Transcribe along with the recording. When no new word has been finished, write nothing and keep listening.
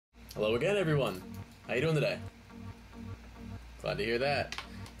Hello again, everyone. How you doing today? Glad to hear that.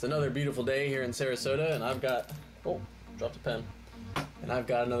 It's another beautiful day here in Sarasota, and I've got... Oh, dropped a pen. And I've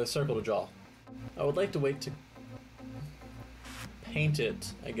got another circle to draw. I would like to wait to paint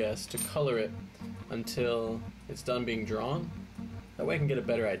it, I guess, to color it until it's done being drawn. That way I can get a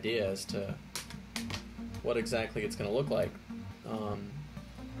better idea as to what exactly it's going to look like.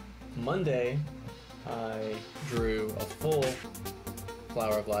 Monday, I drew a full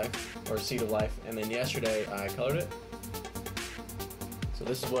flower of life, or seed of life, and then yesterday I colored it. So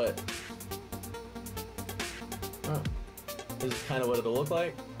this is what, this is kind of what it'll look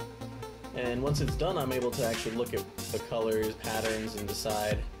like. And once it's done, I'm able to actually look at the colors, patterns, and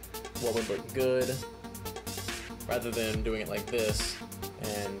decide what would look good, rather than doing it like this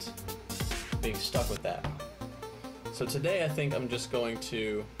and being stuck with that. So today I think I'm just going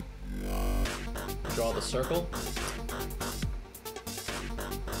to draw the circle.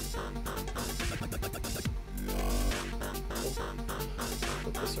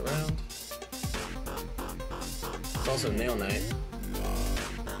 Flip this around. It's also nail night.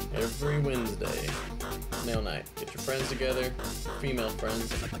 Every Wednesday, nail night. Get your friends together, female friends.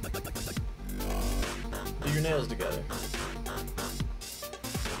 Do your nails together.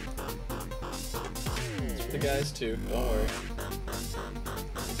 It's for the guys too, don't worry.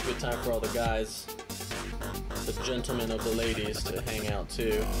 It's a good time for all the guys, the gentlemen of the ladies, to hang out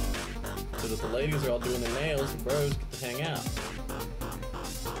too. So that the ladies are all doing their nails, the bros get to hang out.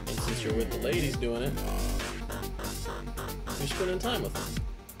 And since you're with the ladies doing it, you're spending time with them.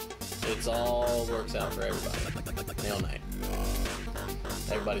 It's all works out for everybody. Nail night.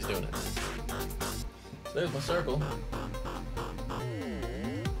 Everybody's doing it. So there's my circle.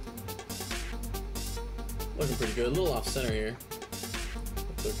 Looking pretty good. A little off center here.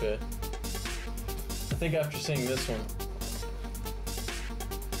 It's okay. I think after seeing this one,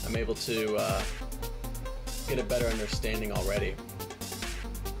 I'm able to get a better understanding already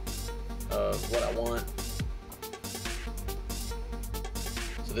of what I want.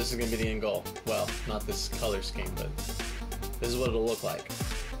 So this is going to be the end goal. Well, not this color scheme, but this is what it'll look like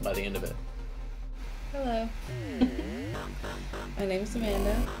by the end of it. Hello. My name's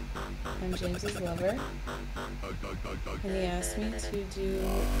Amanda. I'm James's lover. And he asked me to do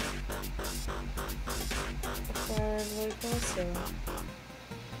a flower of life also.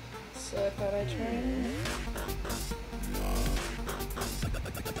 So I thought I'd try it.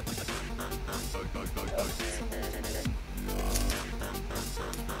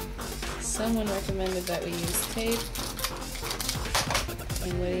 Someone recommended that we use tape,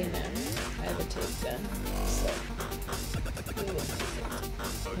 and what do you know? I have a tape gun, so we will use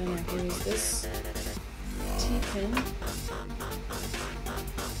it. And I can use this T-pin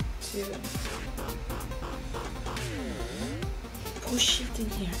to push it in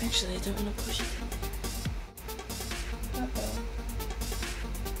here. Actually, I don't want to push it in there. Uh-oh.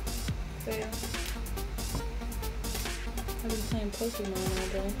 Fail. I've been playing Pokemon all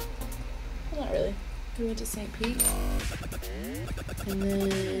day. Well, not really. We went to St. Pete, and then we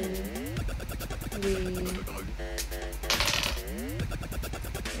went to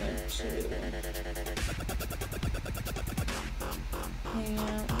hang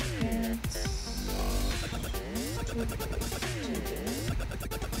out with parents. I'm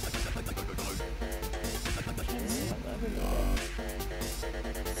trying to see how I've ever did it.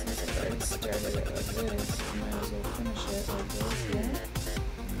 Since I've already started it like this, I might as well finish it like this, yeah.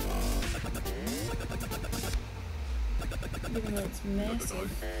 Even though it's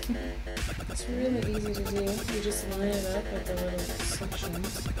massive, it's really easy to do. You just line it up with the little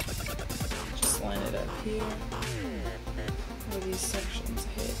sections. Just line it up here, where these sections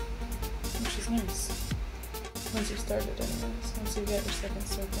hit, which is nice. Once you start it anyways, once you get your second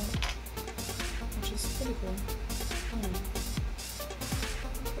circle, which is pretty cool.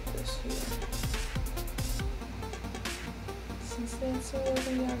 Put this here. Since that's what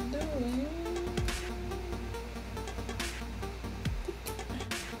we are doing,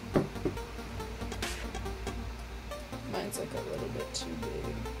 mine's like a little bit too big.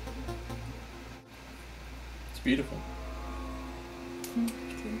 It's beautiful. Thank you.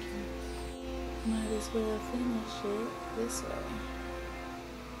 Might as well finish it this way.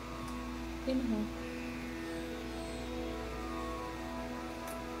 You know.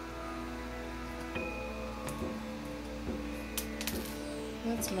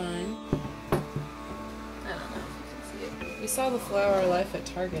 That's mine. I don't know if you can see it. We saw the flower of life at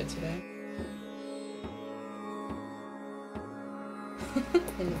Target today.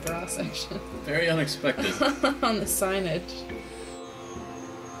 In the bra section. Very unexpected. On the signage.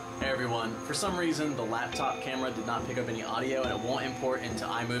 Hey everyone. For some reason, the laptop camera did not pick up any audio and it won't import into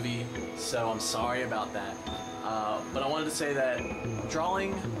iMovie, so I'm sorry about that. But I wanted to say that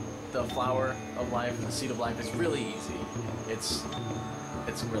drawing the flower of life and the seed of life is really easy. It's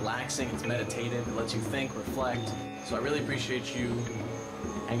relaxing, it's meditative, it lets you think, reflect. So I really appreciate you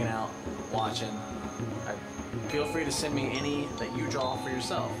hanging out, watching. Feel free to send me any that you draw for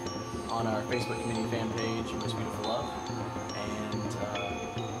yourself on our Facebook community fan page, Most Beautiful Love,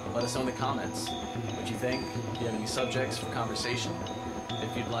 and let us know in the comments what you think. If you have any subjects for conversation,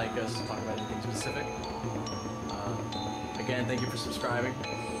 if you'd like us to talk about anything specific. Again, thank you for subscribing,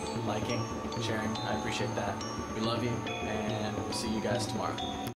 liking, sharing. I appreciate that. We love you, and we'll see you guys tomorrow.